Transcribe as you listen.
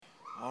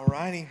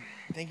righty.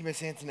 Thank you,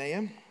 Miss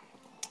Antonia.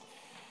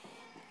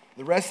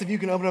 The rest of you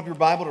can open up your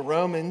Bible to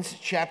Romans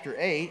chapter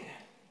 8.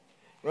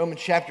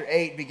 Romans chapter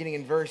 8, beginning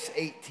in verse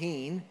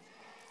 18.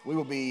 We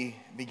will be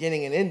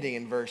beginning and ending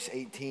in verse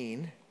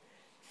 18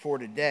 for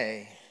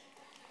today.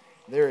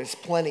 There is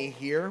plenty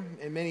here.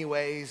 In many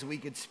ways, we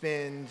could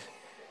spend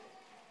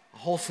a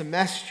whole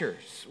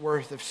semester's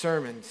worth of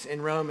sermons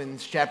in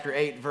Romans chapter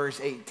 8,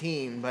 verse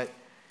 18, but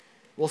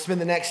we'll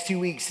spend the next 2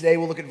 weeks. Today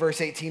we'll look at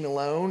verse 18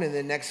 alone, and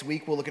then next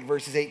week we'll look at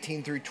verses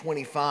 18 through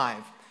 25.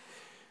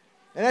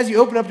 And as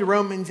you open up to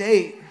Romans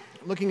 8,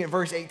 looking at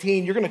verse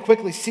 18, you're going to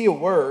quickly see a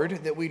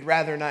word that we'd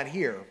rather not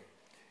hear.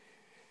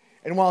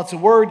 And while it's a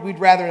word we'd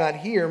rather not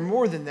hear,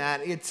 more than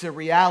that, it's a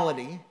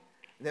reality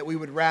that we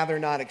would rather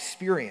not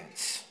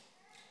experience.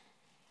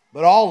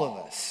 But all of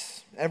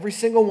us, every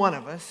single one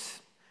of us,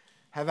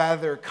 have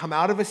either come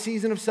out of a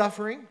season of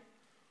suffering,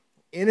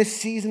 in a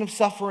season of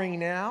suffering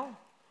now,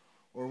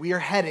 or we are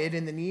headed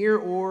in the near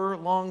or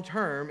long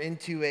term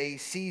into a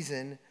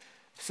season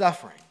of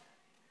suffering.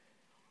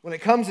 When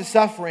it comes to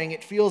suffering,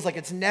 it feels like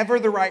it's never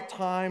the right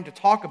time to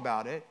talk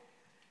about it,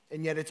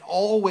 and yet it's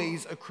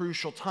always a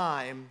crucial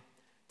time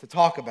to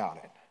talk about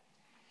it.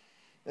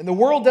 And the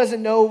world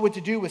doesn't know what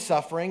to do with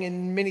suffering,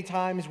 and many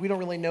times we don't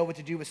really know what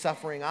to do with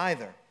suffering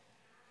either.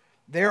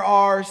 There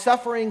are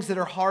sufferings that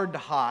are hard to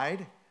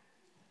hide,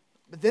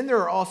 but then there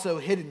are also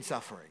hidden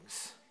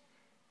sufferings.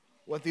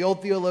 What the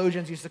old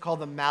theologians used to call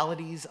the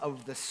maladies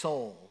of the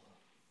soul.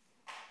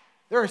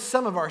 There are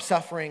some of our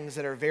sufferings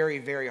that are very,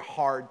 very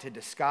hard to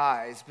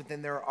disguise, but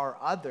then there are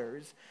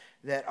others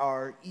that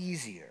are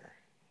easier.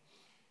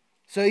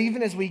 So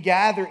even as we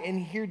gather in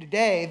here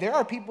today, there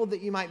are people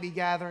that you might be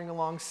gathering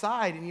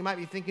alongside, and you might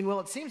be thinking, well,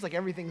 it seems like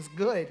everything's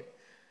good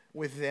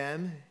with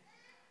them,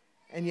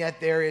 and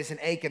yet there is an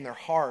ache in their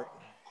heart.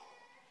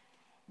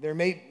 There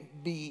may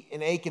be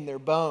an ache in their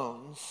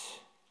bones.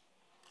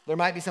 There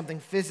might be something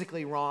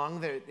physically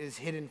wrong that is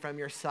hidden from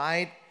your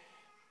sight,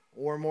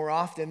 or more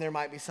often there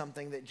might be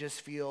something that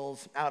just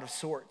feels out of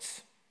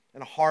sorts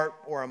in a heart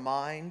or a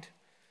mind,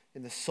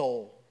 in the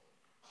soul.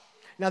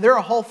 Now, there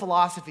are whole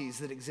philosophies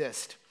that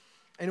exist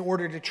in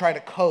order to try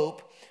to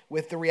cope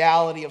with the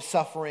reality of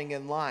suffering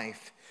in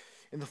life.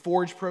 In the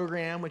Forge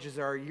program, which is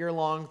our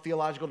year-long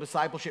theological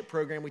discipleship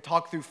program, we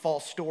talk through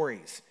false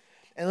stories.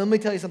 And let me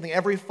tell you something,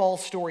 every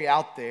false story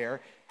out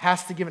there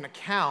has to give an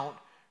account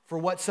for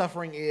what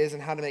suffering is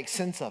and how to make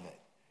sense of it.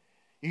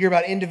 You hear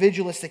about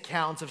individualist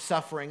accounts of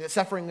suffering, that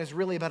suffering is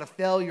really about a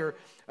failure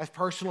of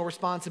personal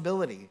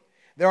responsibility.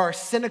 There are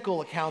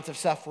cynical accounts of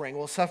suffering.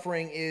 Well,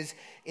 suffering is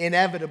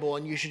inevitable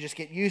and you should just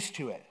get used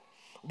to it.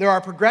 There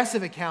are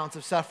progressive accounts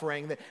of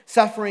suffering, that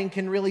suffering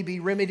can really be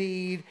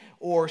remedied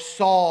or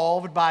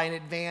solved by an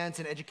advance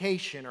in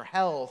education or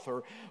health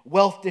or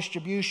wealth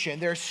distribution.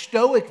 There are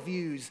stoic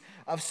views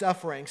of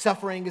suffering.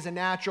 Suffering is a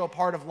natural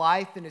part of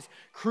life and is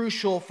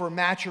crucial for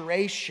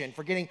maturation,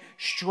 for getting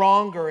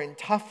stronger and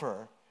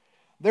tougher.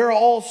 There are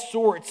all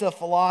sorts of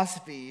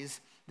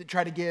philosophies that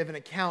try to give an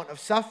account of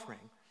suffering.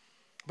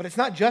 But it's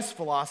not just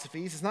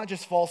philosophies, it's not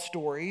just false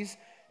stories.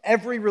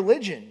 Every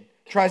religion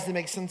tries to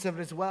make sense of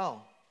it as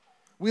well.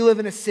 We live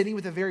in a city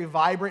with a very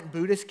vibrant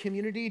Buddhist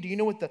community. Do you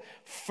know what the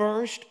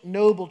first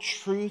noble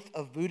truth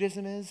of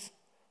Buddhism is?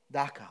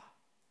 Dukkha.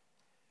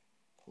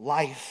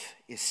 Life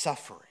is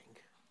suffering.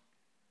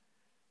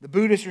 The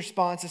Buddhist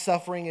response to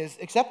suffering is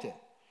accept it.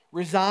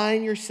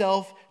 Resign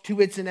yourself to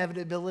its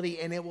inevitability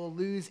and it will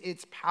lose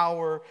its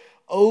power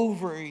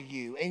over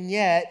you. And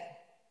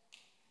yet,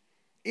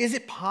 is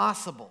it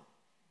possible?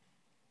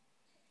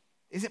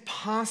 Is it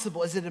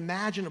possible? Is it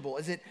imaginable?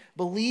 Is it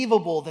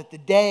believable that the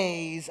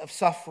days of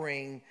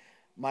suffering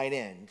might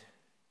end?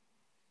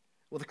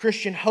 Well, the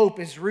Christian hope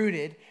is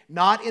rooted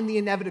not in the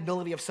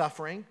inevitability of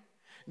suffering,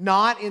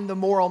 not in the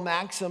moral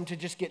maxim to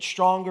just get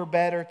stronger,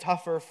 better,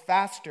 tougher,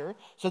 faster,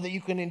 so that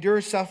you can endure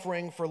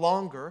suffering for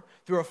longer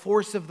through a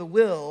force of the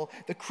will.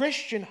 The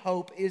Christian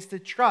hope is to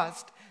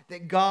trust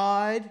that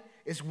God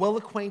is well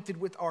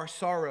acquainted with our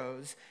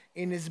sorrows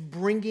and is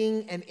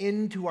bringing an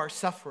end to our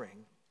suffering.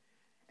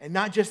 And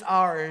not just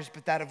ours,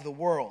 but that of the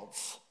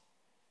world's.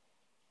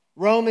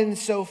 Romans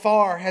so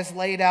far has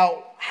laid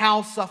out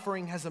how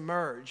suffering has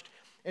emerged.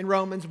 In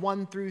Romans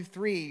 1 through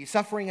 3,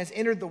 suffering has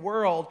entered the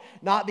world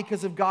not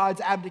because of God's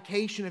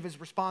abdication of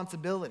his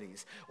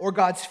responsibilities or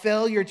God's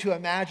failure to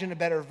imagine a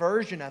better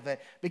version of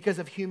it, because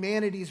of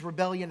humanity's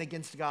rebellion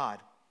against God.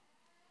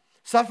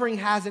 Suffering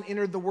hasn't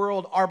entered the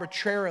world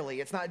arbitrarily.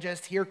 It's not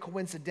just here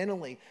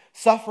coincidentally.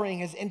 Suffering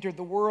has entered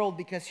the world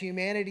because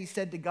humanity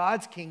said to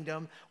God's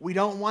kingdom, we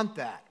don't want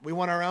that. We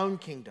want our own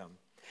kingdom.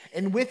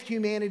 And with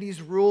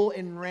humanity's rule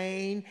and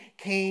reign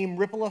came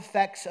ripple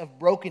effects of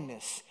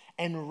brokenness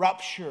and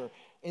rupture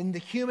in the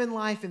human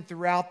life and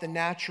throughout the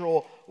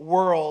natural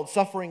world.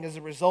 Suffering is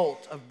a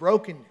result of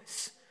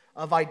brokenness,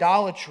 of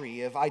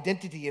idolatry, of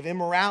identity, of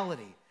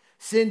immorality.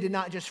 Sin did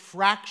not just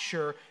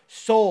fracture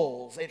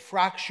souls, it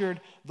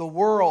fractured the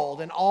world,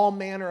 and all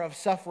manner of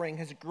suffering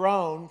has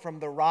grown from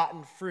the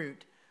rotten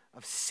fruit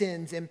of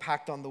sin's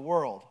impact on the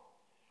world.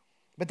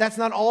 But that's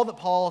not all that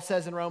Paul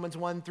says in Romans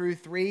 1 through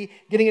 3.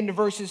 Getting into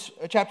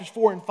chapters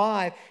 4 and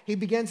 5, he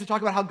begins to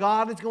talk about how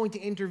God is going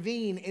to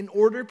intervene in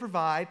order to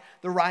provide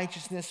the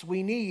righteousness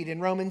we need.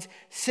 In Romans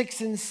 6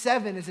 and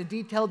 7 is a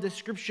detailed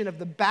description of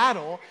the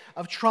battle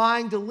of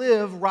trying to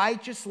live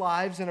righteous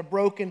lives in a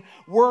broken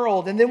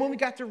world. And then when we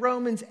got to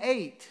Romans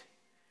 8,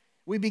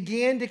 we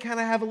began to kind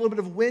of have a little bit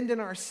of wind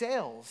in our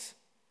sails.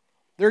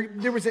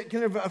 There was a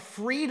kind of a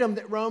freedom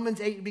that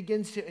Romans 8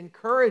 begins to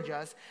encourage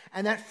us,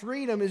 and that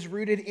freedom is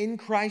rooted in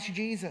Christ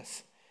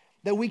Jesus.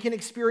 That we can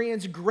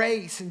experience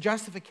grace and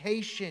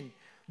justification,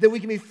 that we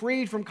can be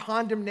freed from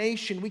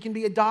condemnation, we can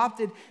be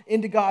adopted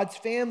into God's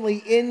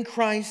family in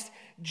Christ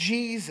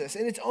Jesus.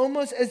 And it's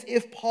almost as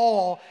if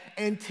Paul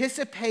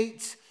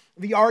anticipates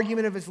the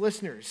argument of his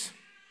listeners,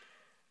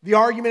 the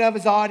argument of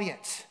his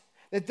audience,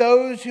 that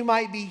those who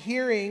might be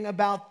hearing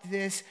about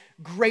this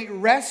great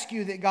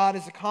rescue that God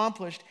has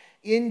accomplished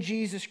in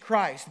Jesus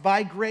Christ,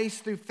 by grace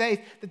through faith,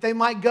 that they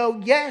might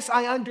go, yes,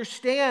 I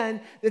understand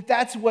that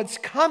that's what's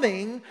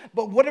coming,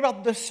 but what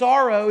about the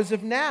sorrows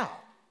of now?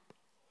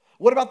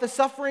 What about the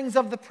sufferings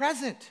of the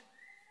present?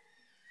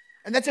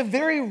 And that's a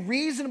very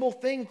reasonable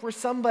thing for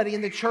somebody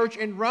in the church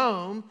in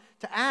Rome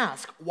to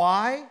ask.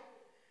 Why?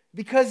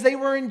 Because they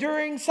were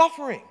enduring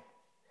suffering.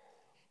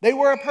 They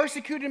were a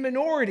persecuted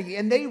minority,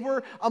 and they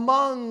were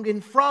among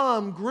and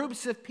from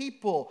groups of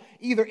people,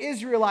 either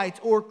Israelites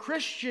or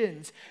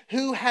Christians,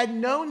 who had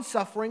known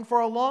suffering for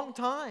a long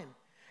time,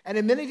 and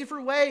in many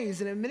different ways,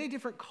 and in many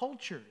different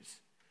cultures.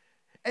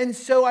 And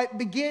so it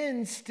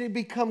begins to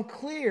become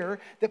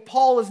clear that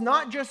Paul is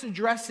not just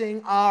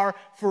addressing our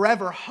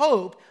forever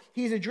hope,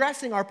 he's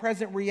addressing our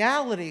present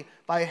reality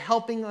by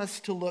helping us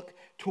to look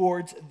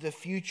towards the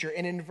future.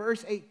 And in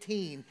verse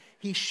 18,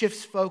 he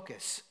shifts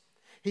focus.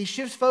 He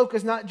shifts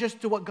focus not just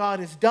to what God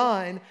has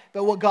done,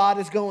 but what God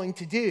is going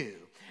to do.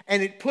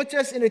 And it puts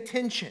us in a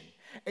tension.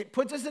 It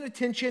puts us in a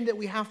tension that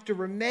we have to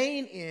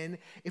remain in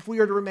if we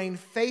are to remain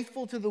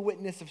faithful to the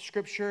witness of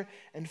Scripture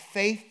and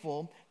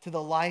faithful to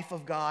the life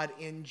of God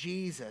in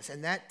Jesus.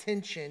 And that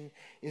tension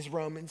is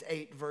Romans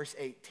 8, verse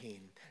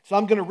 18. So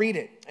I'm going to read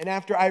it. And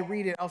after I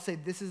read it, I'll say,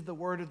 this is the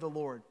word of the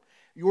Lord.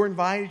 You're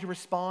invited to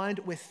respond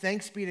with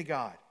thanks be to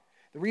God.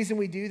 The reason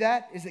we do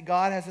that is that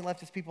God hasn't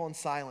left his people in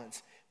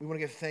silence. We want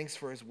to give thanks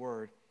for his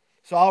word.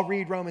 So I'll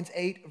read Romans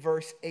 8,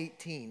 verse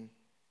 18.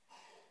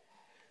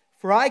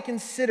 For I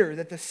consider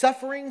that the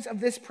sufferings of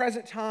this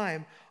present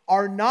time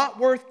are not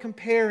worth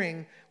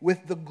comparing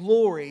with the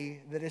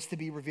glory that is to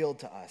be revealed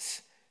to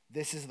us.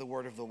 This is the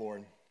word of the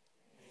Lord.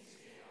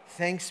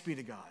 Thanks be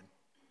to God.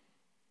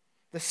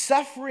 The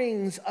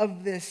sufferings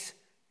of this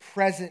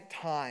present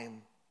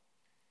time.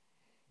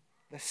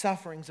 The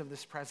sufferings of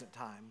this present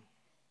time.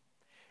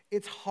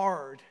 It's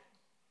hard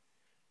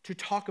to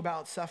talk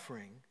about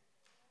suffering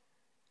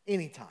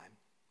anytime.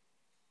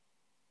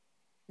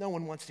 No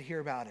one wants to hear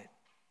about it.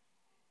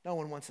 No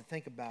one wants to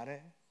think about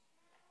it.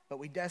 But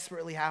we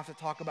desperately have to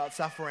talk about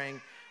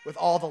suffering with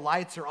all the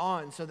lights are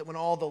on so that when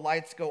all the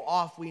lights go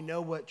off, we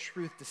know what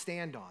truth to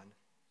stand on.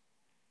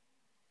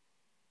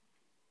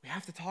 We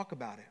have to talk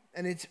about it.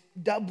 And it's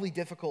doubly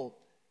difficult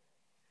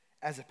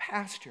as a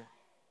pastor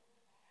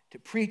to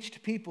preach to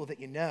people that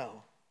you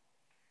know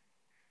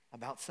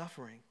about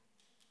suffering.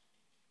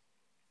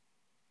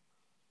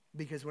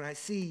 Because when I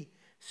see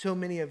so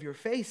many of your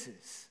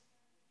faces,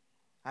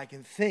 I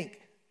can think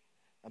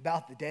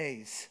about the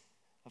days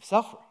of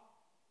suffering.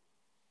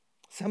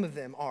 Some of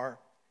them are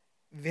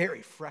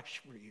very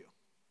fresh for you.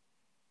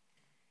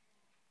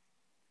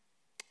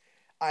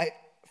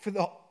 For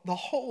the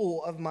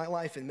whole of my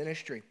life in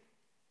ministry,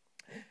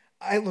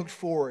 I looked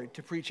forward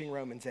to preaching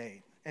Romans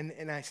 8,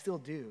 and I still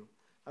do.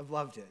 I've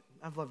loved it.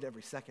 I've loved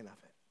every second of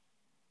it.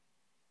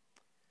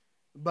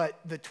 But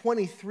the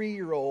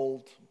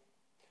 23-year-old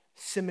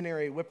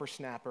seminary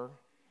whippersnapper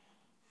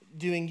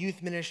doing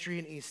youth ministry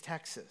in East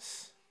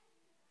Texas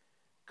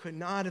could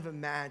not have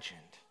imagined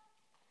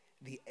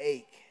the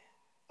ache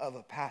of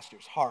a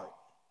pastor's heart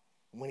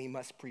when he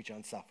must preach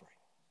on suffering.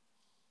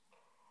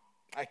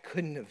 I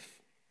couldn't have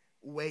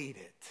weighed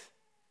it.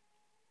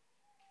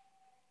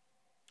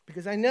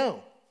 Because I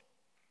know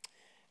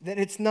that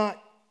it's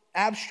not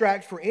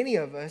abstract for any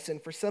of us,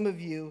 and for some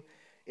of you,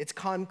 it's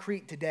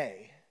concrete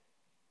today.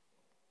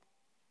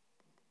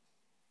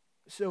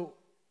 So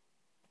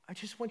I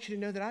just want you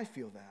to know that I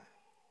feel that.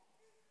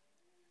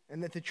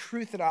 And that the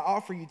truth that I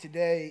offer you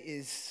today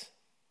it's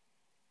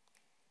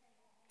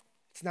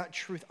not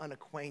truth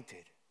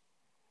unacquainted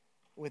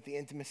with the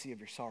intimacy of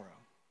your sorrow.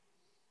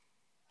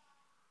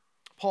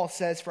 Paul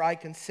says, for I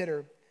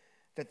consider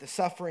that the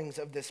sufferings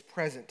of this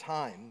present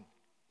time,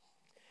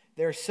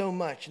 there's so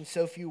much in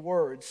so few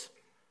words.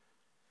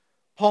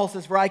 Paul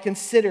says, for I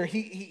consider,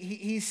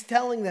 he's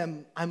telling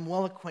them, I'm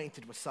well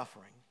acquainted with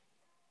suffering.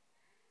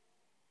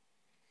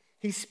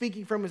 He's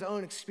speaking from his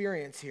own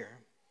experience here.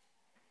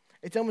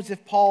 It's almost as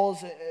if Paul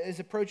is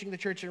approaching the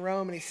church in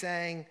Rome and he's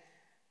saying,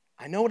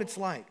 I know what it's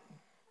like.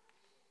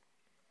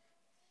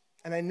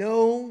 And I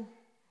know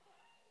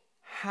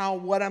how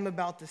what I'm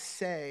about to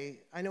say,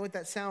 I know what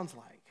that sounds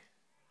like.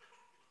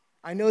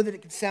 I know that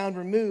it can sound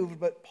removed,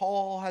 but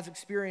Paul has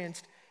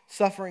experienced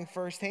suffering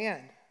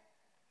firsthand.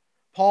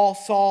 Paul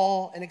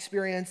saw and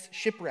experienced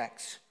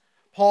shipwrecks.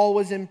 Paul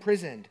was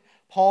imprisoned.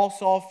 Paul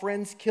saw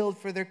friends killed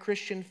for their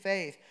Christian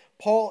faith.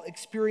 Paul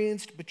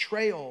experienced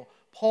betrayal.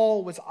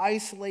 Paul was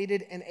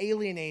isolated and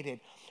alienated.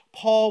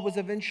 Paul was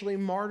eventually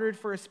martyred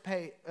for his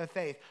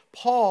faith.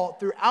 Paul,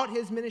 throughout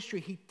his ministry,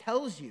 he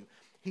tells you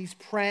he's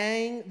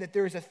praying that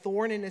there is a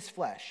thorn in his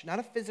flesh, not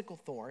a physical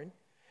thorn.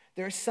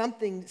 There's some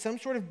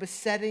sort of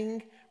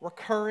besetting,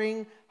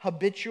 recurring,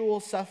 habitual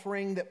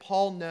suffering that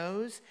Paul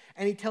knows,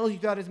 and he tells you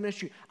throughout his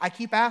ministry, I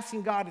keep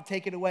asking God to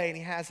take it away, and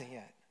he hasn't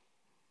yet.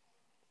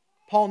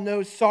 Paul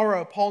knows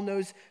sorrow. Paul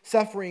knows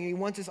suffering. He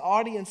wants his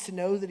audience to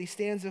know that he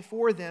stands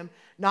before them,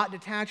 not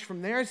detached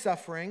from their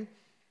suffering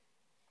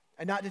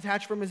and not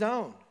detached from his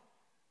own.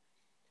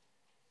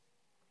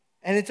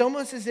 And it's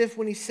almost as if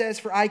when he says,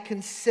 for I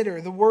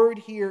consider, the word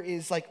here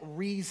is like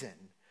reason.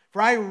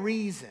 For I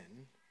reason,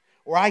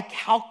 or I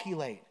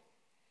calculate.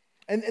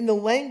 And the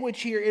language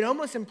here, it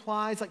almost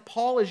implies like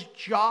Paul is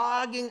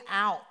jogging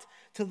out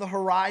to the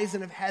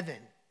horizon of heaven.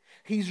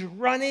 He's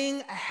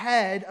running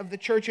ahead of the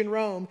church in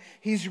Rome.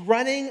 He's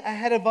running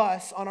ahead of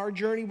us on our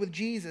journey with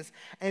Jesus.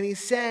 And he's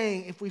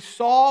saying, if we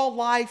saw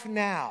life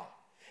now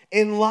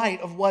in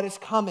light of what is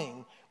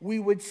coming, we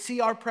would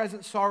see our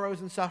present sorrows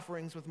and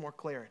sufferings with more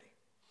clarity.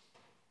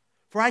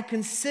 For I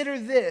consider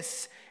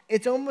this,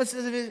 it's almost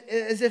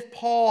as if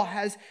Paul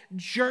has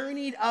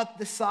journeyed up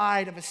the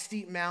side of a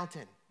steep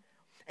mountain.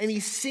 And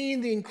he's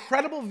seen the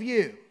incredible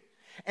view.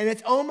 And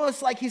it's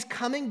almost like he's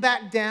coming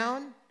back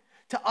down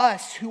to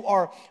us who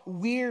are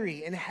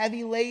weary and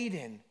heavy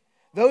laden,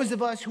 those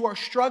of us who are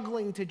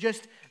struggling to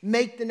just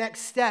make the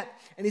next step.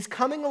 And he's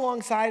coming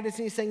alongside us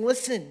and he's saying,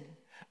 listen,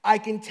 I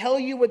can tell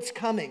you what's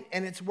coming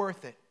and it's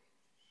worth it.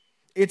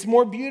 It's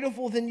more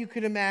beautiful than you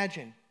could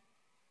imagine.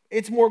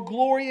 It's more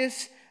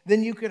glorious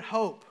than you could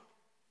hope.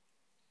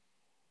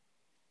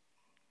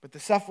 But the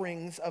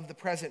sufferings of the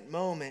present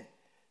moment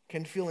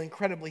can feel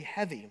incredibly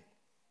heavy.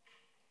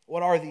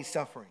 What are these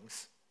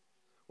sufferings?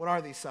 What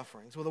are these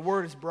sufferings? Well, the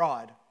word is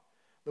broad.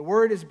 The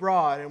word is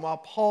broad, and while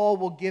Paul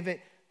will give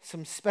it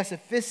some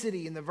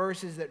specificity in the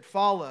verses that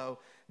follow,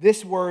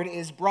 this word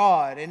is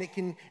broad, and it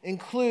can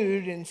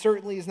include, and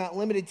certainly is not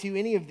limited to,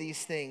 any of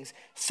these things.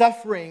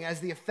 Suffering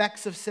as the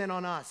effects of sin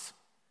on us,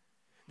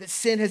 that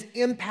sin has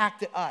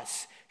impacted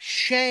us.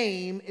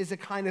 Shame is a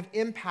kind of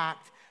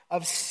impact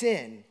of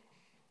sin.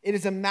 It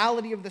is a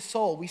malady of the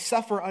soul. We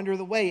suffer under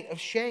the weight of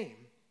shame.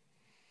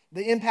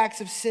 The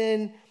impacts of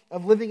sin,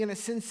 of living in a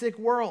sin-sick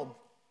world.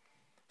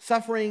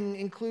 Suffering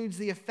includes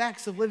the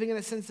effects of living in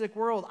a sin-sick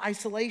world: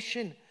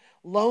 isolation,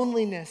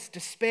 loneliness,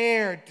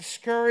 despair,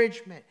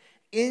 discouragement,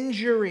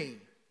 injury,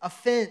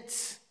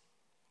 offense,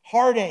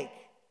 heartache,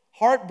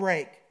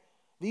 heartbreak.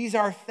 These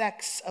are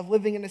effects of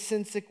living in a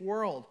sin-sick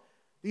world.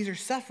 These are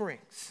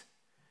sufferings.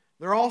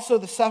 They're also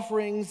the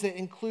sufferings that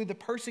include the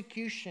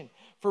persecution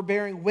for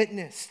bearing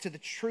witness to the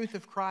truth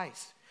of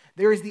Christ.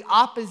 There is the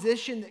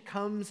opposition that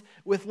comes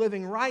with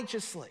living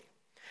righteously.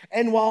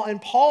 And while in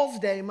Paul's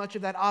day, much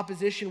of that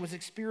opposition was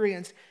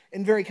experienced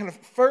in very kind of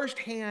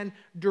firsthand,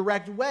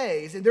 direct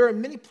ways, and there are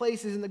many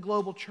places in the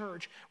global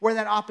church where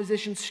that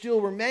opposition still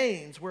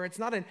remains, where it's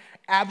not an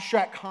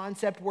abstract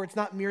concept, where it's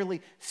not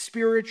merely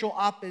spiritual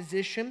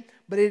opposition,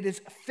 but it is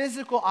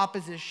physical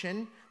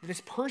opposition that is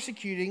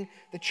persecuting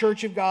the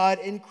church of God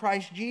in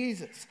Christ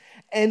Jesus.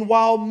 And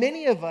while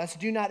many of us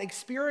do not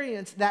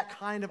experience that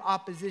kind of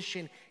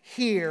opposition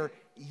here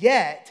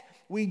yet,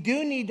 we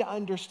do need to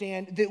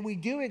understand that we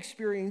do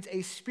experience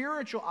a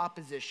spiritual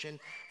opposition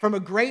from a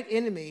great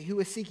enemy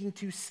who is seeking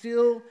to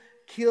steal,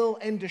 kill,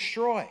 and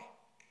destroy.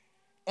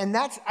 And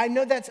I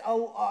know that's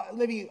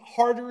maybe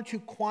harder to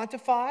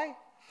quantify.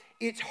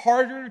 It's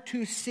harder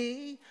to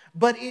see,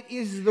 but it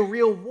is the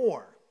real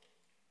war.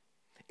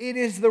 It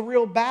is the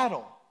real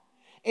battle.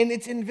 And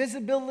its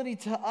invisibility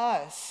to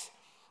us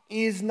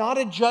is not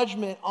a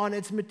judgment on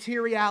its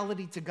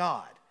materiality to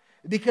God,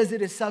 because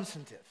it is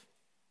substantive.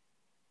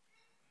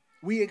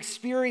 We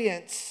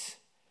experience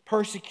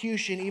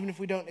persecution even if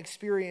we don't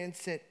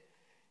experience it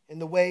in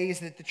the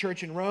ways that the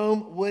church in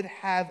Rome would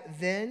have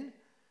then,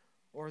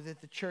 or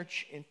that the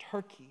church in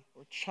Turkey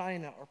or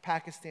China or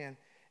Pakistan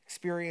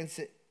experience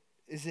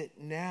it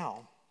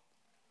now.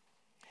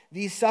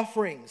 These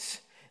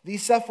sufferings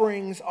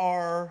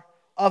are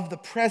of the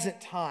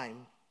present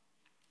time.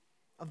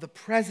 Of the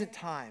present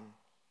time.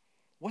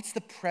 What's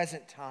the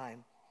present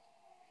time?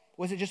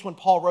 Was it just when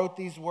Paul wrote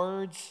these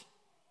words?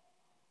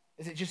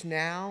 Is it just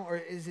now? Or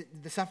is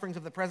it the sufferings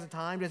of the present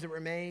time? Does it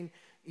remain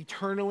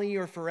eternally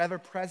or forever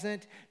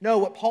present? No,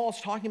 what Paul's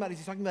talking about is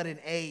he's talking about an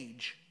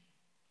age.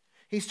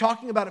 He's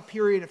talking about a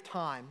period of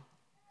time.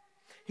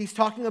 He's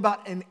talking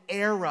about an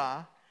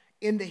era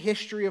in the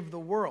history of the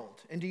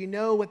world. And do you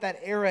know what that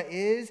era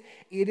is?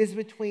 It is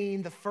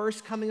between the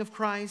first coming of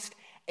Christ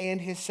and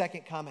his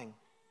second coming.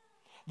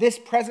 This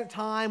present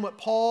time, what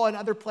Paul and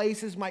other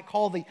places might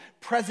call the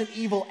present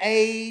evil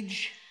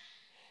age.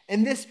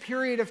 In this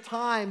period of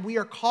time, we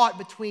are caught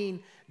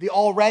between the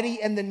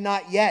already and the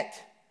not yet.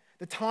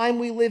 The time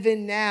we live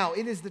in now,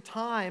 it is the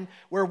time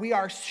where we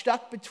are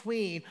stuck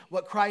between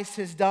what Christ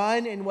has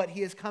done and what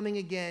he is coming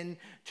again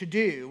to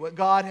do, what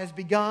God has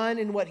begun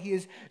and what he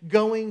is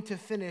going to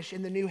finish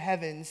in the new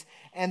heavens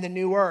and the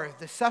new earth.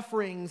 The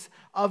sufferings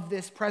of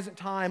this present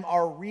time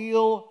are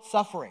real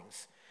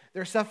sufferings.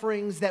 They're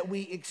sufferings that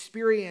we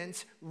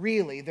experience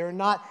really. They're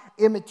not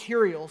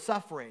immaterial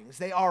sufferings.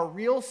 They are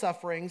real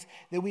sufferings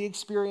that we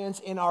experience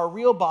in our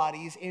real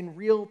bodies in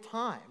real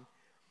time.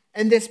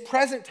 And this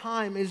present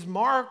time is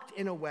marked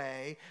in a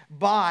way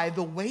by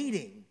the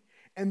waiting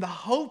and the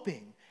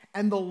hoping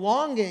and the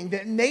longing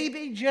that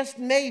maybe, just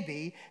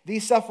maybe,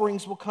 these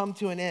sufferings will come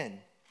to an end.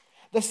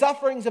 The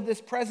sufferings of this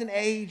present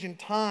age and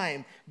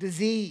time,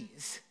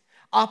 disease,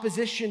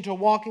 opposition to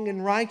walking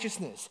in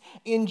righteousness,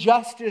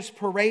 injustice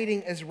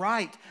parading as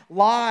right,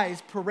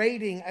 lies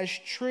parading as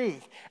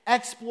truth,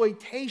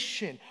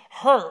 exploitation,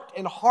 hurt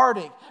and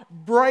heartache,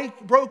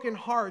 broken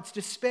hearts,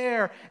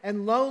 despair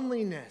and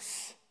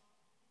loneliness.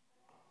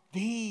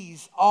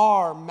 These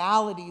are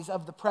maladies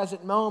of the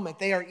present moment.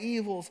 They are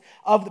evils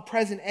of the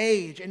present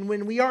age. And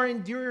when we are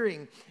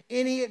enduring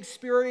any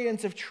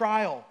experience of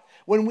trial,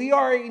 when we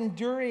are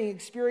enduring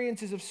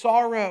experiences of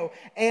sorrow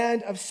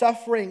and of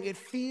suffering, it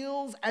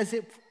feels as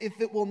if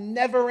it will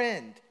never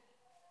end.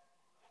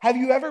 Have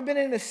you ever been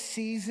in a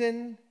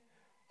season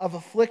of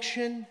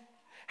affliction?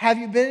 Have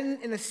you been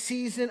in a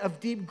season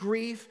of deep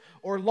grief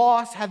or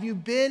loss? Have you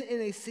been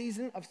in a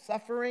season of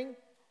suffering?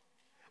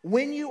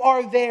 When you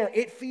are there,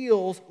 it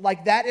feels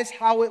like that is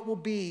how it will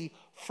be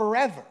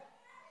forever.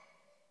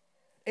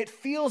 It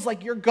feels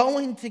like you're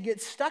going to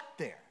get stuck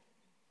there.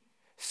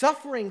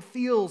 Suffering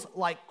feels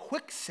like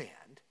quicksand.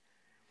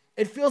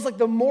 It feels like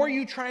the more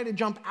you try to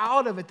jump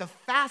out of it, the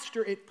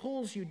faster it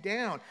pulls you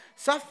down.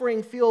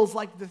 Suffering feels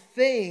like the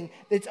thing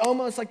that's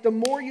almost like the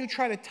more you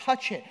try to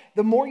touch it,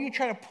 the more you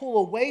try to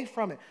pull away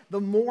from it, the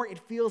more it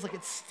feels like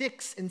it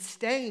sticks and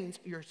stains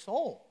your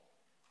soul.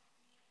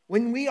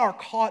 When we are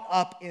caught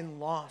up in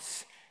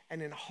loss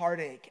and in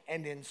heartache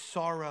and in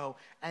sorrow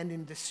and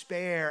in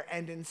despair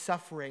and in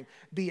suffering,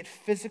 be it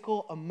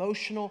physical,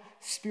 emotional,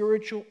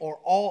 spiritual, or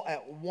all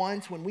at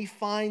once, when we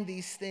find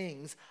these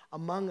things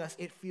among us,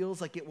 it feels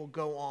like it will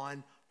go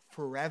on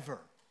forever.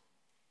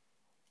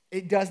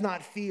 It does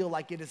not feel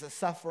like it is a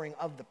suffering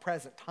of the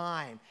present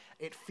time.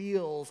 It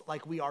feels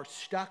like we are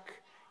stuck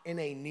in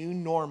a new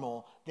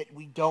normal that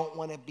we don't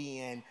want to be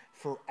in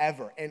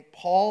forever. And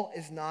Paul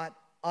is not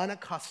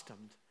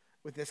unaccustomed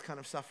with this kind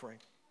of suffering.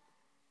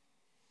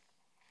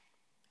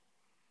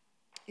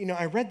 You know,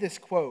 I read this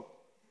quote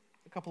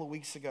a couple of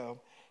weeks ago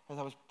as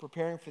I was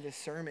preparing for this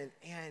sermon,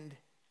 and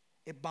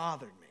it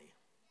bothered me.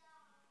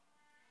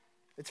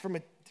 It's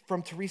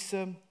from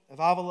Teresa of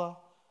Avila,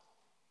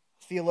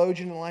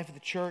 theologian in the life of the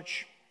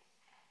church.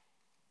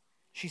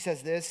 She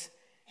says this: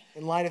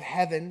 in light of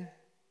heaven,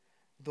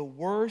 the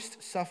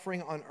worst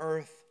suffering on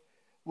earth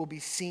will be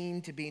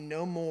seen to be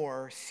no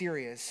more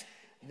serious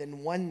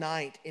than one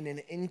night in an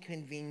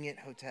inconvenient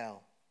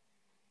hotel.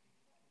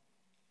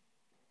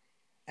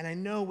 And I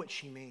know what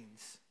she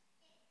means.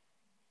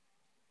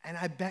 And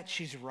I bet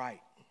she's right.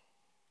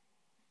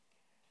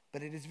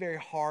 But it is very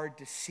hard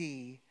to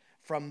see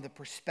from the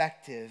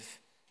perspective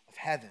of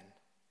heaven.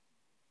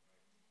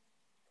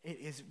 It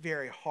is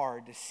very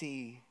hard to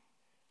see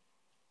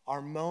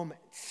our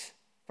moments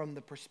from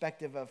the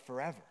perspective of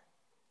forever.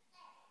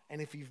 And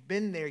if you've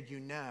been there,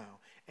 you know.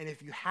 And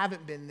if you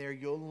haven't been there,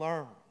 you'll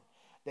learn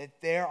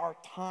that there are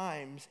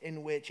times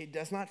in which it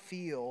does not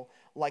feel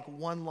like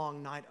one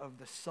long night of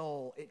the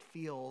soul. It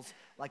feels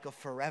like a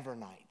forever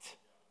night.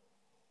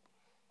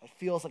 It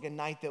feels like a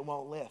night that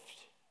won't lift.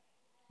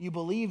 You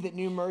believe that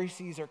new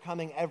mercies are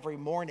coming every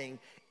morning.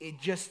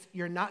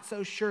 You're not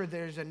so sure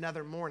there's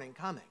another morning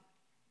coming.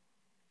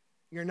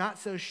 You're not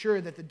so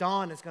sure that the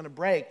dawn is going to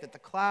break, that the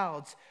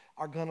clouds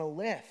are going to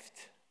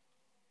lift.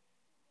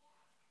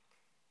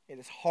 It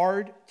is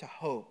hard to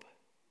hope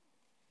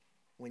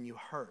when you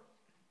hurt.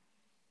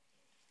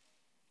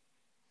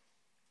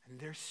 And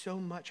there's so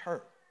much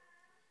hurt.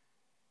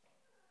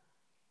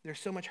 There's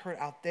so much hurt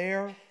out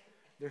there.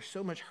 There's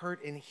so much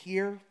hurt in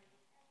here.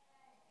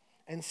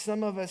 And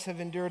some of us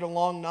have endured a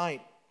long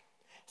night.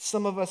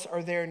 Some of us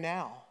are there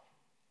now.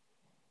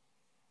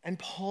 And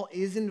Paul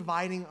is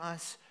inviting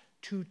us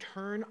to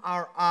turn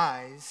our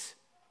eyes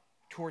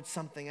towards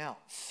something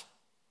else.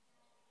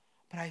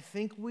 But I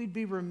think we'd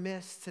be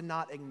remiss to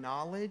not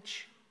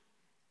acknowledge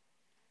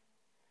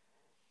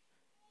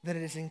that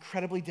it is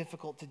incredibly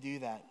difficult to do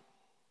that.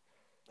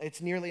 It's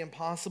nearly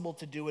impossible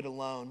to do it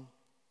alone.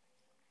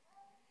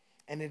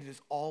 And it is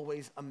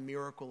always a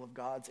miracle of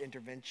God's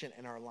intervention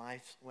in our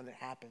lives when it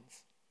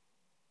happens.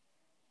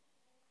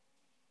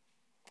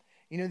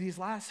 You know, these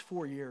last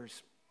 4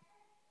 years,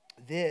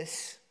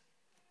 this,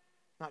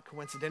 not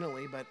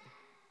coincidentally, but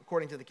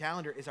according to the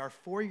calendar, is our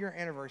 4-year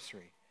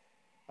anniversary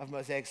of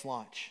Mosaic's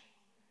launch.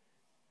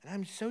 And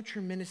I'm so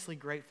tremendously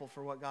grateful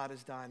for what God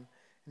has done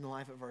in the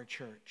life of our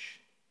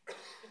church.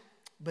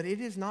 But it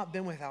has not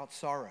been without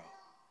sorrow.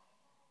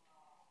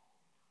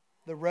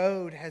 The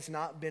road has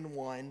not been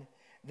one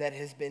that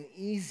has been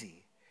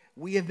easy.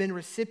 We have been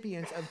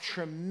recipients of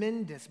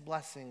tremendous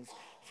blessings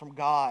from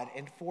God,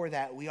 and for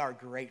that we are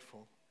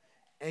grateful.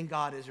 And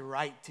God is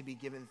right to be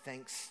given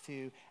thanks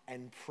to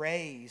and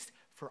praised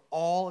for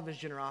all of his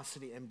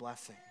generosity and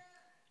blessing.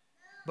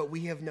 But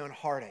we have known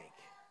heartache.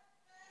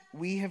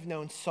 We have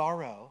known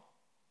sorrow.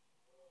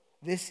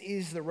 This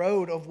is the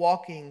road of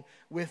walking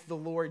with the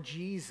Lord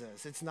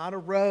Jesus. It's not a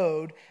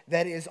road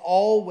that is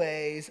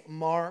always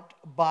marked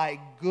by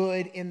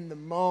good in the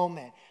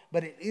moment,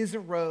 but it is a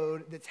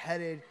road that's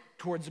headed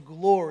towards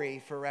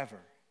glory forever.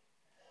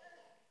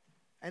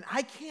 And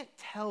I can't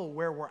tell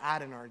where we're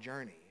at in our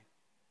journey.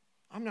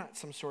 I'm not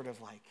some sort of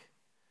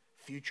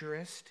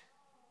futurist.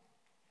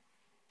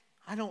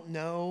 I don't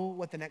know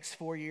what the next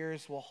 4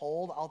 years will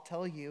hold. I'll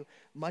tell you,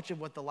 much of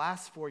what the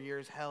last 4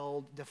 years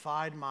held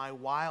defied my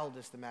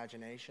wildest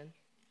imagination.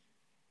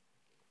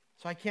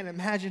 So I can't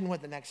imagine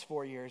what the next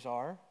 4 years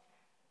are.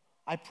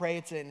 I pray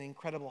it's an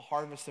incredible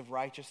harvest of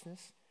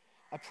righteousness.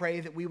 I pray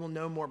that we will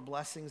know more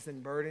blessings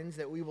than burdens,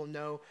 that we will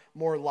know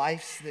more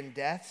lives than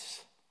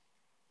deaths.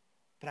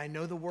 But I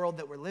know the world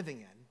that we're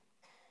living in.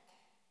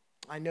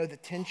 I know the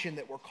tension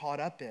that we're caught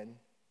up in.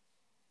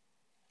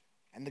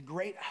 And the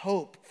great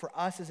hope for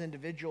us as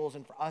individuals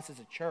and for us as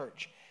a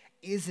church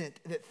isn't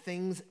that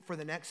things for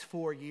the next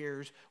 4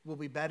 years will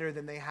be better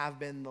than they have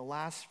been the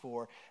last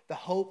 4. The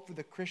hope for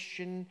the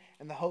Christian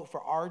and the hope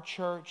for our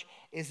church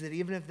is that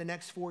even if the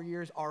next 4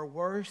 years are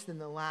worse than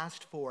the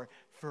last 4,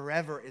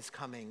 forever is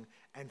coming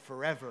and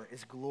forever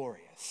is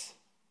glorious.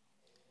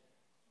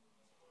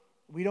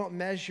 We don't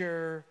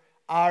measure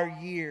our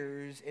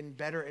years in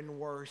better and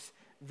worse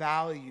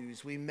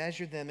values. We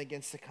measure them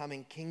against the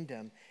coming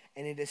kingdom.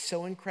 And it is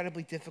so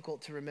incredibly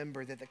difficult to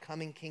remember that the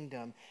coming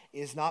kingdom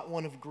is not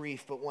one of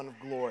grief, but one of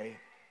glory.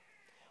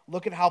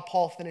 Look at how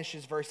Paul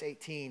finishes verse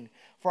 18.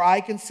 For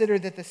I consider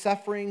that the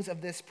sufferings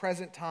of this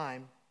present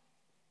time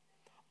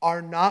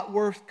are not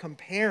worth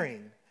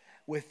comparing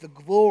with the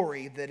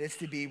glory that is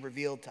to be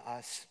revealed to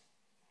us.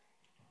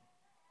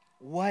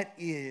 What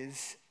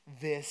is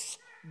this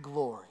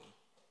glory?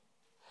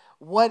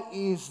 What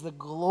is the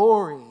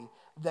glory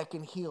that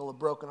can heal a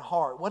broken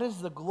heart? What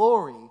is the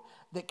glory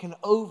that can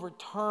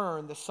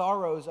overturn the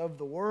sorrows of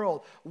the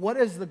world? What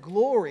is the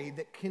glory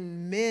that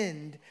can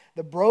mend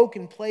the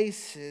broken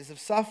places of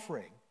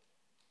suffering?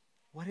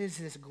 What is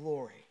this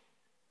glory?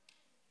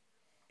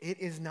 It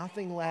is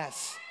nothing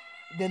less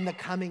than the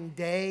coming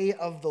day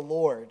of the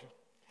Lord.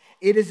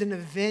 It is an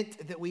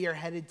event that we are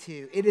headed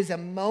to. It is a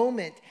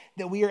moment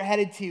that we are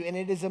headed to, and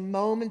it is a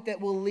moment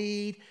that will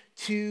lead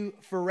to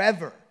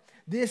forever.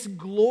 This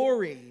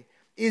glory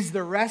is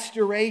the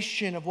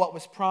restoration of what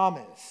was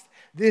promised.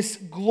 This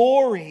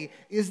glory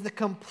is the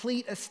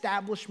complete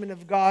establishment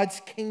of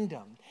God's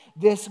kingdom.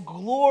 This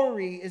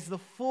glory is the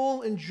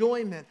full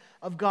enjoyment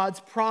of God's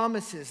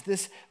promises.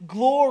 This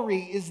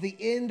glory is the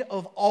end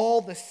of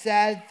all the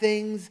sad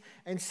things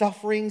and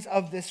sufferings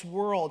of this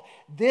world.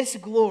 This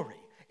glory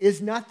is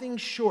nothing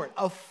short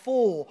of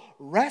full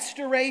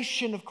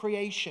restoration of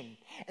creation,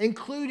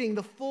 including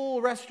the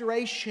full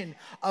restoration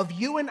of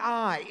you and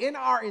I in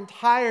our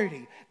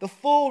entirety, the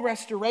full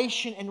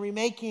restoration and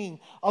remaking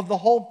of the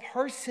whole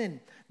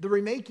person, the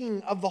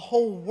remaking of the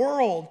whole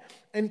world.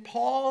 And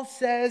Paul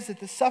says that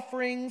the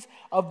sufferings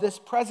of this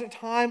present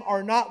time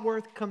are not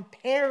worth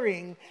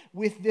comparing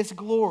with this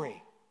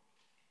glory.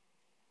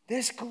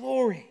 This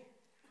glory.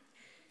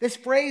 This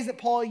phrase that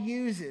Paul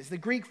uses, the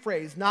Greek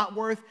phrase, not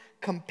worth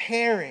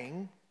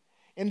comparing,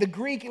 in the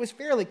Greek it was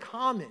fairly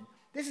common.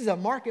 This is a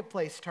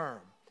marketplace term.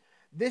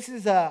 This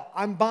is a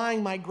I'm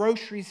buying my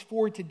groceries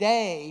for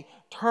today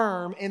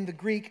term in the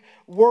Greek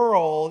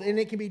world, and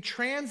it can be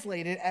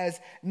translated as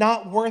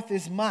not worth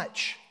as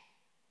much.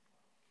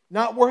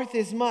 Not worth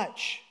as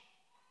much.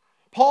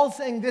 Paul's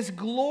saying this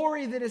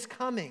glory that is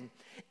coming,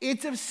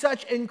 it's of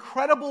such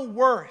incredible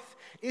worth.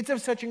 It's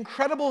of such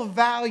incredible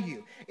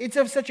value. It's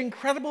of such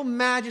incredible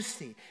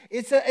majesty.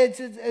 It's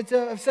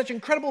of such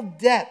incredible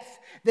depth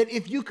that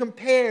if you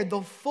compare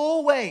the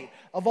full weight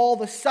of all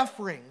the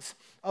sufferings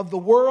of the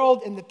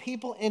world and the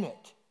people in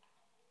it,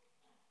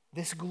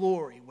 this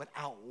glory would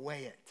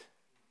outweigh it.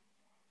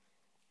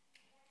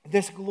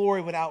 This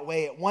glory would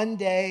outweigh it. One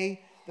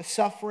day, the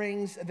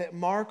sufferings that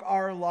mark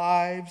our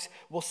lives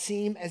will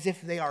seem as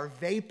if they are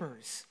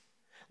vapors,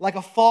 like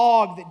a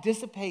fog that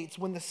dissipates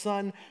when the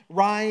sun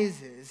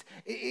rises.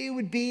 It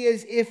would be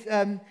as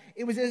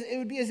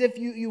if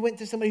you went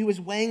to somebody who was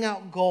weighing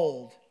out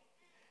gold,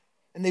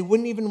 and they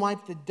wouldn't even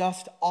wipe the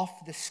dust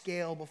off the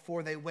scale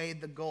before they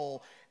weighed the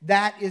gold.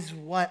 That is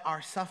what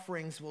our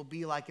sufferings will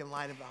be like in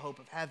light of the hope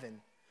of heaven.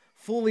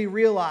 Fully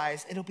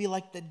realized, it'll be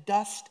like the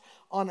dust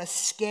on a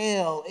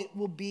scale. It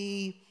will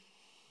be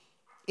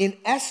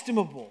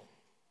inestimable.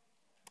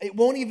 It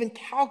won't even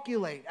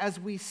calculate as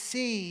we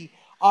see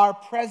our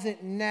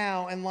present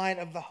now in light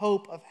of the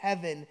hope of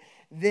heaven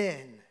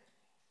then.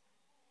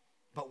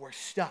 But we're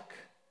stuck.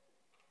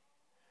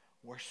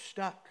 We're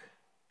stuck.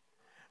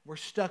 We're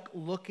stuck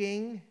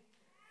looking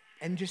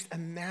and just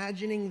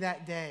imagining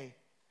that day,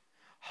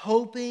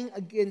 hoping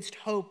against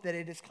hope that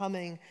it is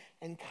coming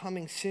and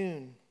coming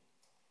soon.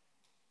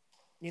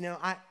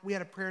 We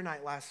had a prayer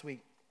night last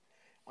week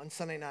on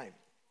Sunday night.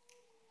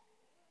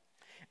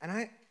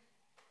 And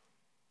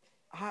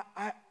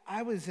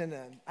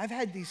I've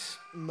had these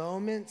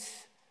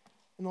moments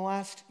in the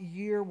last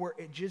year where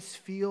it just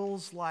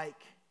feels like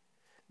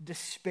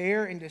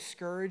despair and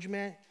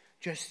discouragement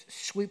just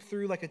sweep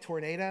through like a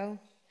tornado.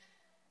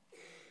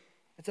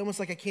 It's almost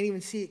like I can't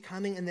even see it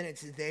coming, and then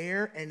it's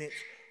there, and it's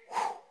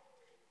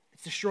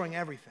destroying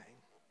everything.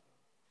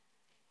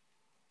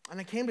 And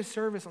I came to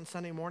service on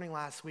Sunday morning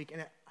last week,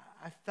 and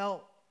I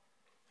felt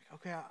like,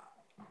 okay,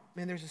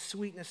 man, there's a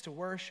sweetness to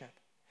worship.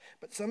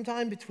 But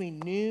sometime between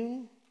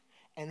noon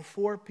and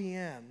 4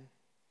 p.m.,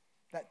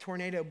 that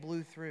tornado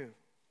blew through.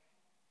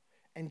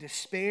 And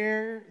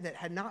despair that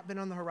had not been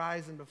on the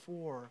horizon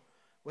before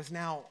was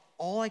now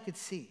all I could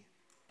see.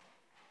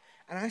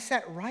 And I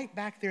sat right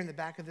back there in the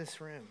back of this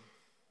room.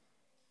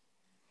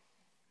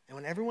 And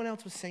when everyone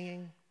else was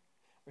singing,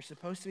 we're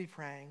supposed to be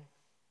praying,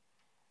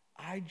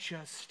 I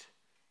just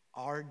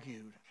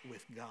argued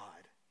with God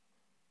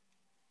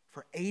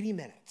for 80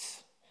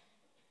 minutes.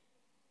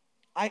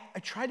 I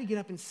tried to get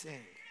up and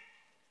sing.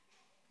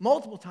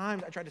 Multiple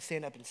times I tried to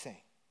stand up and sing.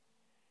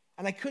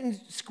 And I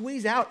couldn't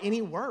squeeze out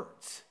any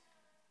words.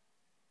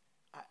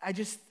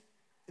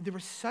 There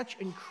was such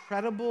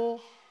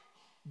incredible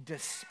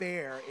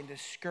despair and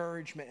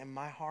discouragement in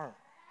my heart.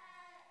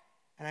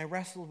 And I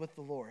wrestled with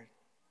the Lord.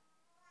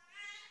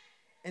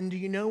 And do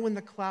you know when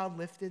the cloud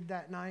lifted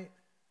that night?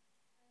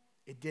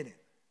 It didn't.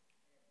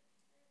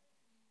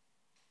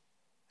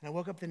 And I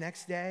woke up the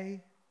next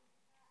day,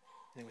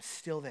 and it was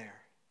still there.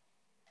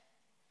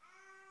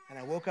 And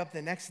I woke up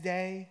the next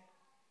day,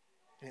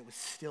 and it was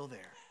still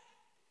there.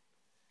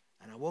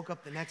 And I woke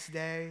up the next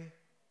day,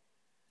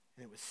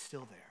 and it was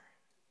still there.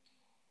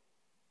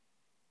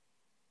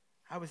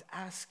 I was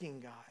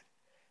asking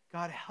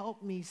God,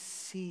 help me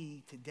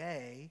see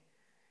today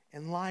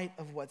in light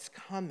of what's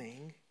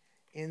coming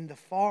in the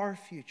far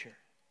future.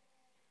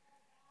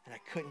 And I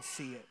couldn't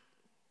see it.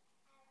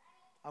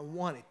 I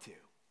wanted to.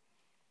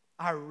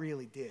 I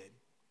really did.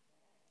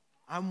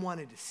 I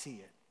wanted to see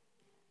it.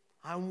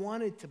 I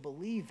wanted to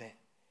believe it.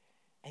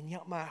 And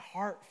yet my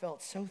heart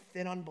felt so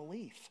thin on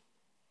belief.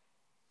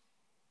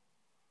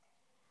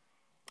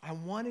 I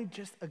wanted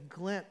just a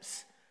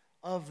glimpse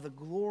of the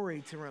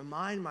glory to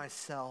remind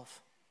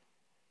myself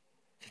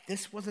that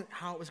this wasn't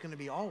how it was going to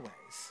be always.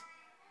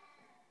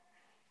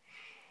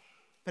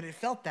 But it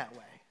felt that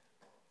way.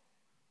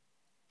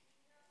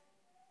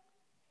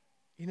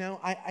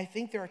 I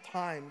think there are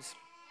times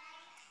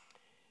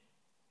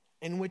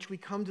in which we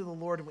come to the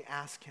Lord and we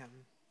ask him,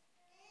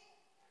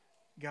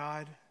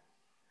 God,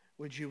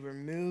 would you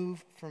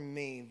remove from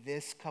me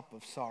this cup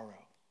of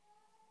sorrow?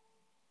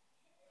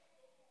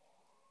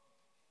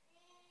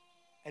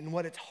 And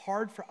what it's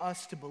hard for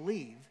us to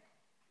believe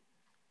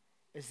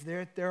is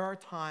there are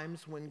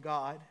times when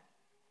God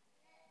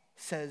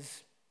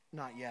says,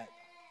 not yet.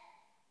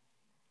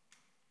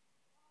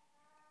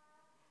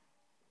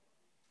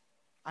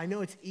 I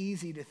know it's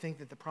easy to think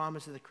that the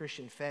promise of the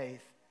Christian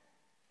faith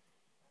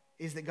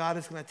is that God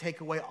is going to take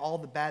away all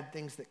the bad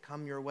things that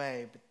come your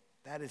way, but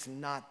that is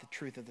not the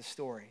truth of the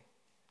story.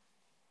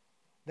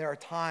 There are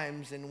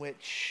times in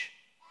which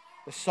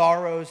the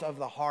sorrows of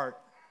the heart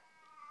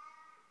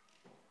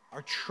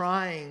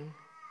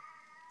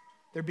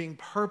they're being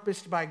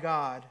purposed by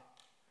God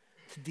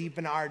to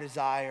deepen our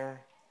desire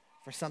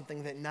for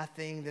something that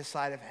nothing this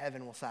side of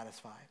heaven will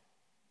satisfy.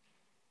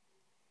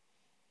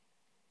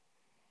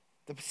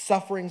 The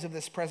sufferings of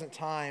this present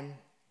time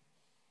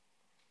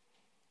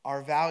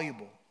are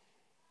valuable,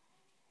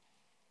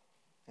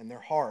 and they're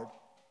hard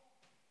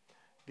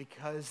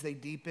because they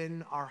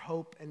deepen our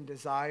hope and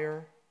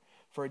desire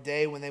for a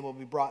day when they will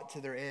be brought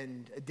to their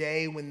end, a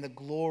day when the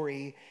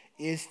glory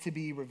is to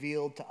be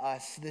revealed to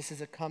us. This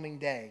is a coming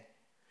day.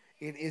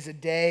 It is a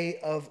day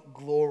of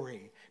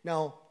glory.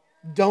 Now,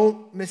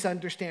 don't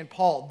misunderstand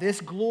Paul.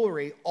 This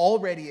glory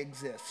already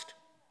exists.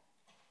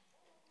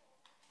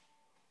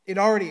 It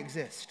already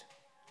exists.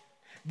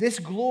 This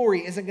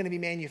glory isn't going to be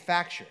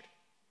manufactured.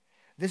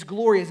 This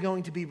glory is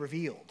going to be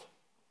revealed.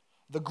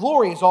 The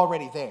glory is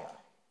already there.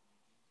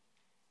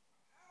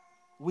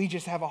 We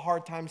just have a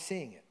hard time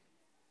seeing it,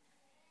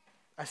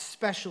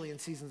 especially in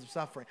seasons of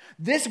suffering.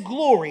 This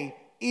glory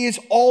is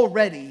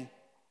already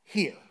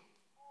here.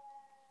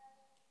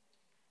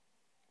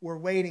 We're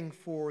waiting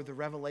for the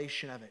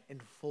revelation of it in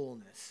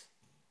fullness.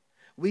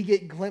 We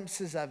get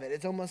glimpses of it.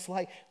 It's almost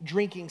like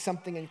drinking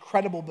something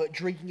incredible, but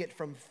drinking it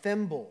from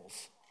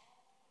thimbles.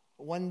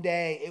 One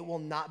day, it will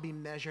not be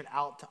measured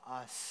out to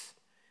us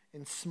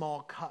in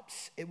small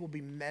cups. It will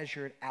be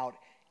measured out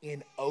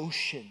in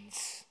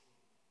oceans.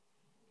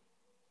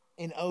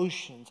 In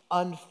oceans,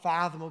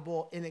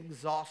 unfathomable,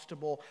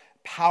 inexhaustible,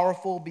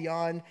 powerful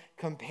beyond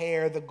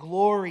compare. The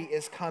glory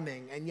is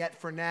coming, and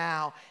yet for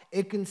now,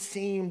 it can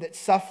seem that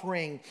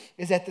suffering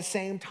is at the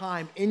same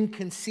time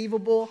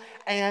inconceivable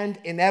and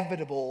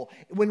inevitable.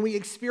 When we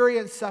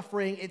experience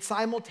suffering, it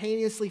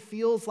simultaneously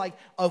feels like,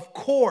 of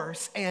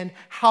course, and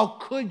how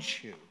could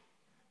you?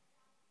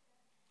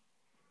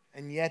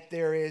 And yet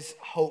there is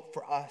hope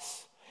for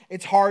us.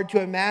 It's hard to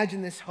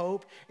imagine this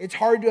hope. It's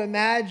hard to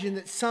imagine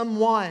that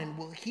someone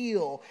will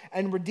heal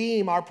and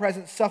redeem our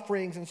present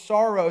sufferings and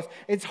sorrows.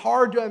 It's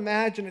hard to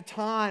imagine a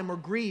time where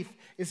grief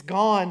is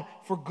gone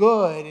for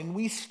good. And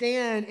we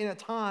stand in a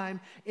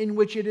time in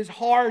which it is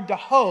hard to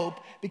hope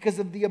because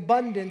of the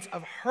abundance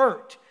of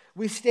hurt.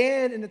 We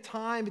stand in a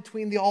time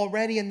between the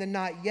already and the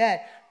not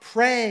yet,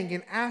 praying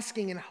and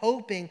asking and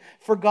hoping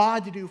for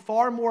God to do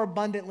far more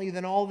abundantly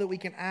than all that we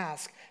can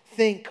ask,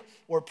 think,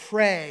 or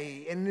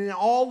pray. And in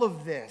all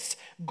of this,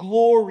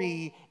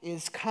 glory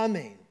is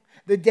coming.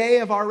 The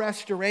day of our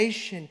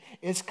restoration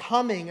is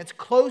coming. It's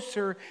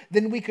closer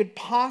than we could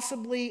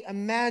possibly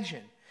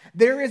imagine.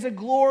 There is a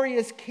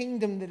glorious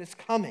kingdom that is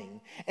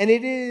coming, and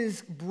it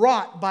is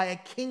brought by a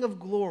King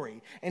of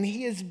glory, and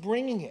he is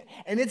bringing it.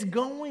 And it's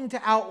going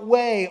to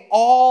outweigh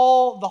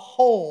all the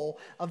whole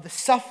of the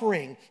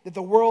suffering that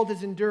the world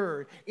has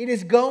endured. It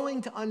is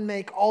going to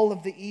unmake all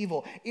of the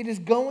evil. It is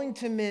going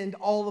to mend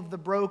all of the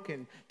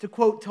broken. To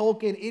quote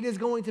Tolkien, it is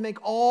going to make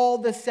all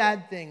the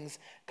sad things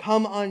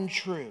come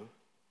untrue.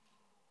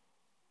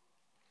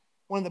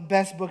 One of the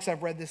best books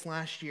I've read this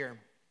last year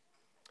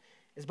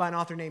is by an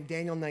author named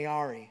Daniel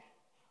Nayari.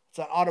 It's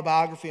an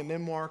autobiography, a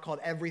memoir called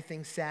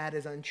Everything Sad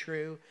is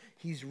Untrue.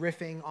 He's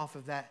riffing off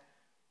of that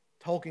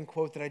Tolkien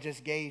quote that I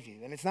just gave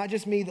you. And it's not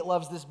just me that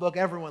loves this book.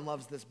 Everyone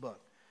loves this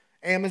book.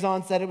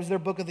 Amazon said it was their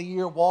book of the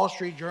year, Wall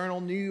Street Journal,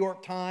 New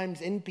York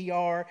Times,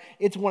 NPR.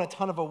 It's won a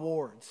ton of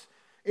awards.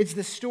 It's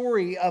the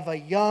story of a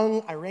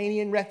young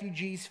Iranian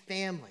refugee's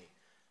family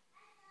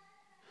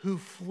who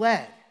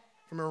fled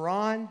from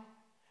Iran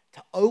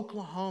to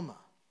Oklahoma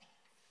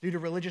due to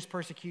religious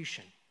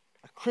persecution.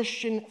 A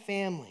Christian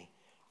family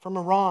from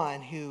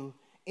Iran who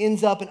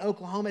ends up in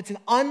Oklahoma. It's an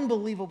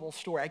unbelievable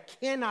story. I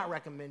cannot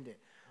recommend it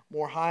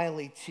more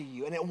highly to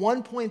you. And at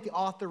one point, the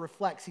author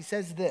reflects. He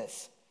says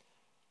this: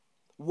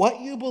 what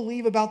you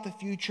believe about the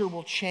future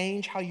will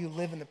change how you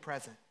live in the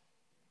present.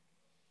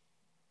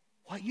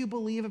 What you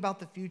believe about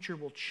the future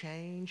will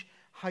change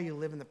how you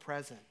live in the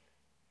present.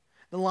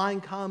 The line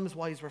comes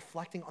while he's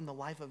reflecting on the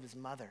life of his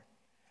mother,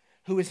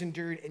 who has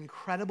endured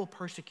incredible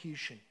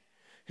persecution,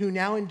 who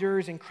now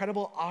endures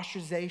incredible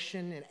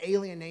ostracization and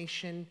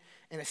alienation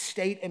in a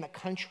state and a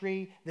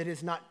country that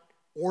is not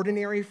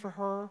ordinary for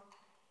her,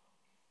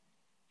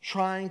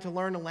 trying to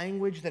learn a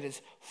language that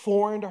is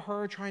foreign to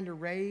her, trying to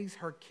raise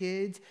her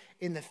kids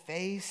in the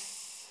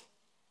face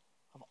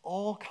of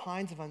all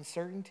kinds of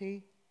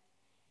uncertainty.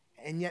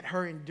 And yet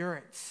her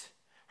endurance,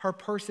 her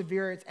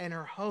perseverance, and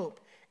her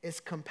hope is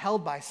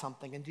compelled by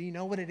something. And do you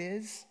know what it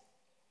is?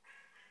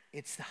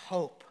 It's the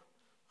hope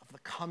of the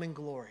coming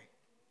glory.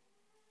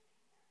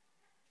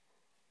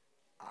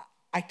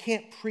 I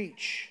can't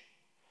preach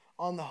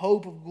on the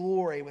hope of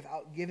glory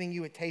without giving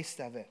you a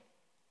taste of it.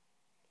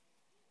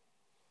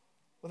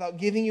 Without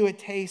giving you a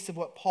taste of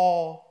what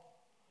Paul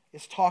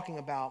is talking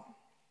about.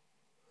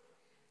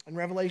 In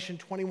Revelation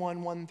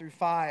 21, 1 through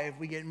 5,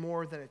 we get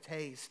more than a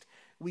taste.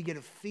 We get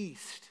a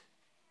feast.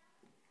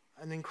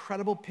 An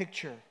incredible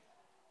picture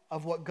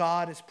of what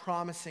God is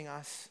promising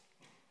us.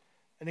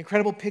 An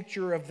incredible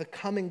picture of the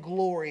coming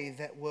glory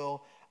that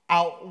will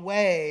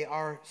outweigh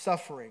our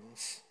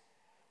sufferings.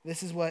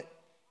 This is what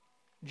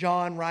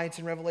John writes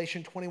in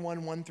Revelation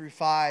 21, 1 through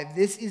 5.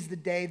 This is the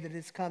day that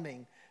is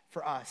coming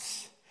for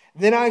us.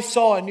 Then I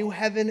saw a new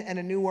heaven and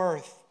a new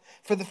earth.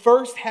 For the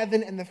first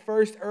heaven and the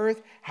first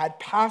earth had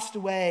passed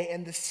away,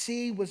 and the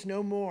sea was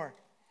no more.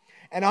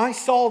 And I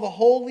saw the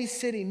holy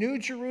city, New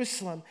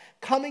Jerusalem,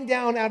 coming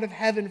down out of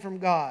heaven from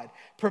God,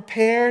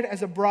 prepared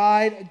as a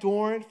bride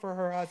adorned for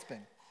her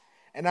husband.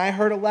 And I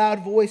heard a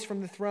loud voice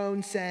from the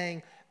throne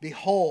saying,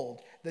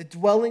 behold, the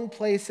dwelling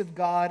place of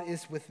God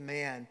is with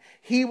man.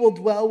 He will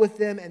dwell with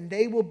them, and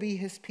they will be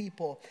his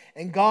people.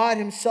 And God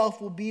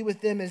himself will be with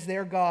them as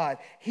their God.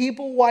 He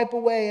will wipe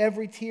away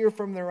every tear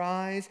from their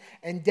eyes,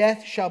 and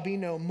death shall be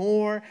no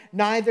more.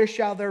 Neither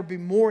shall there be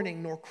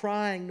mourning, nor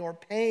crying, nor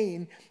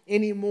pain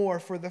anymore,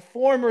 for the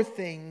former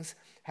things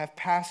have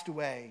passed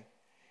away.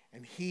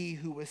 And he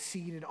who was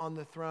seated on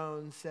the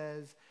throne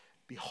says,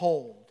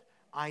 behold,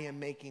 I am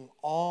making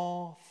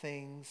all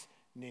things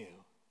new.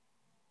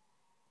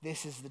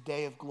 This is the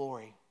day of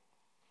glory.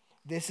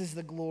 This is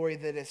the glory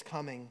that is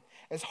coming.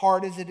 As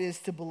hard as it is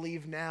to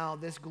believe now,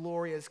 this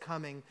glory is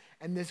coming.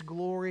 And this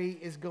glory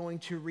is going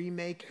to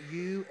remake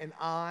you and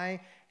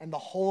I and the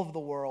whole of the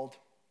world.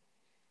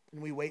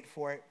 And we wait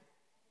for it.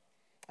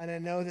 And I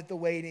know that the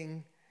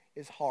waiting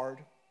is hard.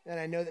 And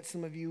I know that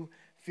some of you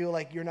feel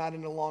like you're not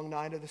in a long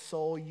night of the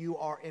soul. You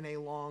are in a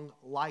long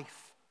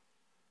life.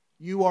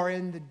 You are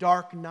in the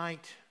dark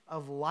night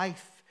of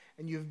life.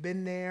 And you've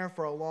been there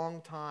for a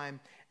long time.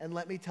 And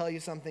let me tell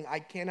you something. I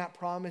cannot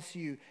promise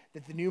you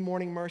that the new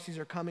morning mercies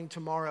are coming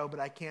tomorrow, but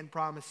I can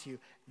promise you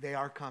they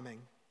are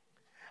coming.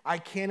 I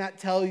cannot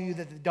tell you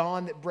that the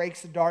dawn that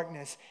breaks the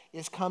darkness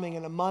is coming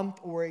in a month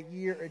or a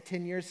year or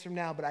 10 years from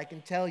now, but I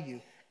can tell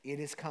you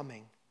it is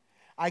coming.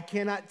 I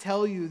cannot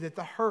tell you that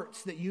the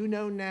hurts that you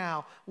know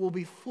now will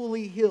be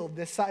fully healed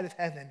this side of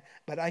heaven,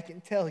 but I can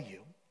tell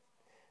you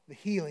the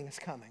healing is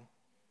coming.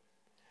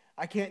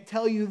 I can't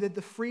tell you that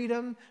the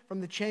freedom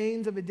from the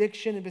chains of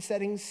addiction and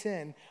besetting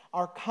sin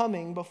are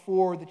coming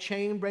before the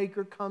chain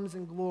breaker comes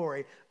in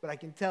glory, but I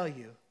can tell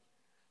you,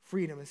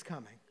 freedom is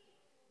coming.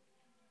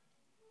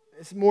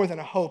 It's more than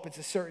a hope, it's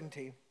a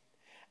certainty.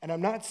 And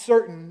I'm not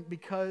certain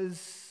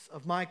because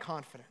of my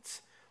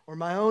confidence or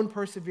my own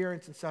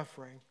perseverance in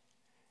suffering.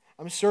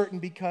 I'm certain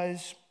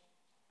because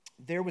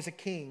there was a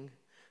king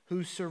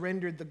who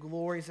surrendered the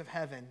glories of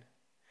heaven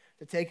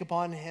to take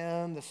upon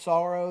him the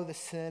sorrow, the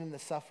sin, and the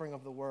suffering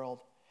of the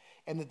world.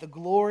 And that the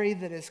glory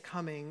that is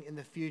coming in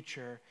the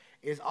future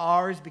is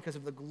ours because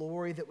of the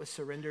glory that was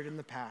surrendered in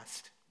the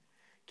past.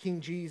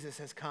 King Jesus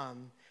has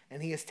come,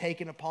 and he has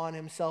taken upon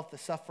himself the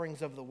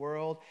sufferings of the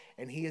world,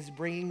 and he is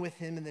bringing with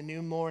him in the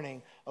new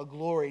morning the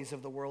glories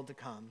of the world to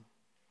come.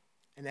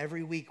 And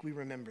every week we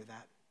remember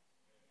that.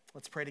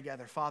 Let's pray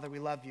together. Father, we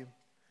love you.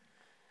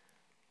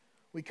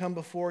 We come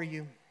before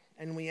you,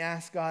 and we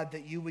ask, God,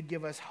 that you would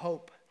give us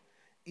hope,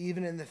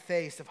 even in the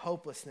face of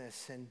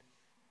hopelessness, and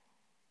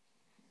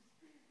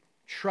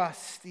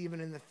trust, even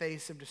in the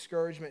face of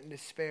discouragement and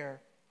despair.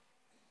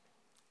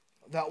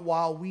 That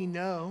while we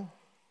know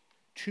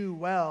too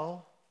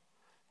well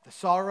the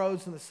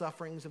sorrows and the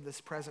sufferings of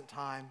this present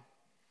time,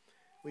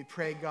 we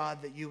pray,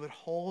 God, that you would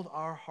hold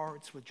our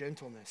hearts with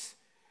gentleness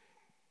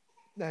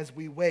as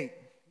we wait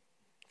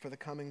for the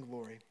coming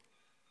glory.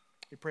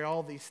 We pray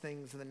all these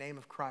things in the name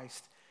of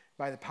Christ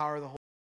by the power of the Holy Spirit.